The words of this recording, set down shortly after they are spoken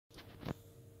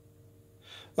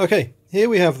Okay, here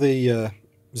we have the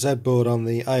Z board on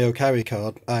the I/O carry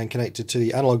card and connected to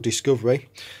the analog discovery,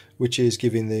 which is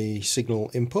giving the signal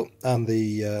input and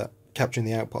the capturing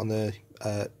the output on the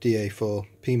DA4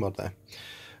 PMOD there.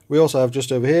 We also have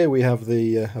just over here, we have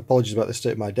the, apologies about the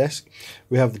state of my desk,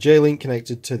 we have the J-Link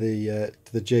connected to the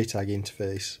JTAG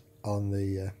interface on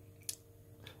the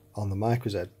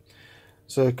MicroZed.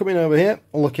 So coming over here,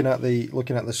 looking at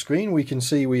the screen, we can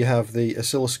see we have the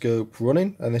oscilloscope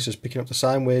running, and this is picking up the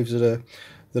sine waves that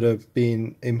are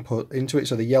being input into it.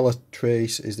 So the yellow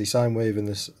trace is the sine wave, and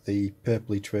the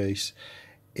purpley trace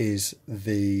is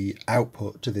the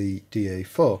output to the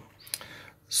DA4.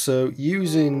 So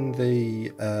using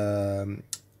the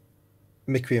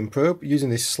Micrium probe, using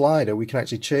this slider, we can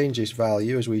actually change this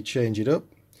value. As we change it up,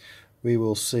 we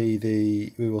will see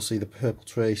the purple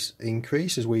trace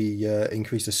increase as we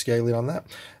increase the scaling on that,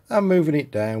 and moving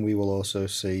it down, we will also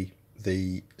see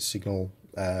the signal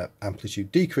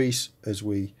amplitude decrease as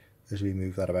we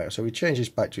move that about. So we change this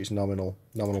back to its nominal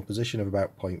position of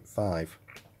about 0.5.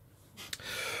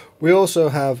 We also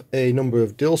have a number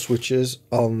of DIL switches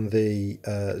on the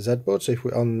Z board. So if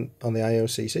we're on the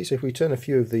IOCC, so if we turn a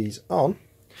few of these on,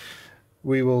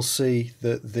 we will see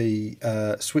that the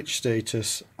switch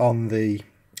status on the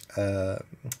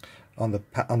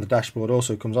dashboard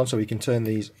also comes on. So we can turn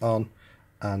these on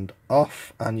and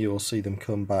off, and you will see them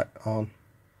come back on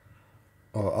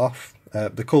or off.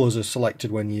 The colours are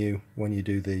selected when you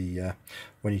do the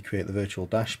when you create the virtual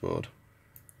dashboard.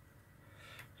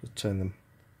 Just turn them.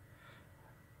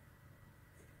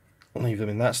 Leave them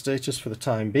in that status for the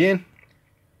time being.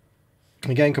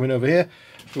 Again, coming over here,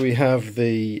 we have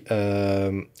the,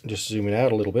 just zooming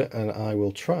out a little bit, and I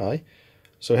will try.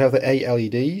 So we have the 8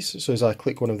 LEDs, so as I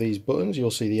click one of these buttons,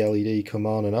 you'll see the LED come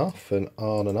on and off, and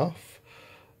on and off,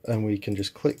 and we can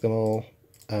just click them all,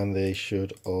 and they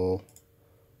should all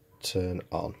turn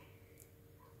on.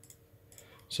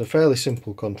 So fairly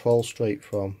simple control straight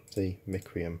from the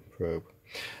Micrium probe.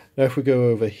 Now if we go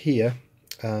over here,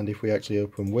 and if we actually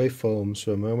open waveforms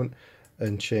for a moment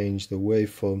and change the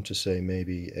waveform to say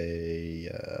maybe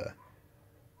a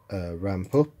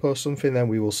ramp up or something, then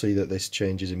we will see that this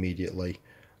changes immediately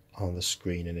on the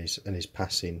screen and is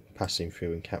passing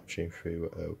through and capturing through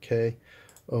OK.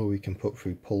 Or we can put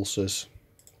through pulses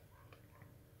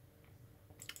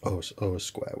or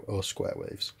square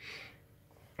waves,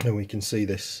 and we can see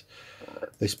this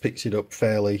picks it up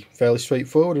fairly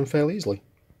straightforward and fairly easily.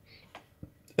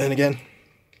 And again,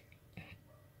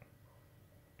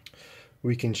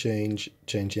 we can change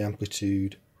the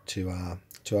amplitude to our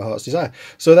heart's desire.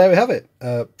 So there we have it.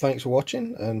 Thanks for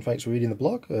watching, and thanks for reading the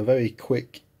blog. A very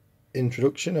quick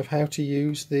introduction of how to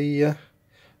use the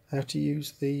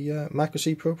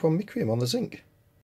MicroZed probe from Micrium on the Zinc.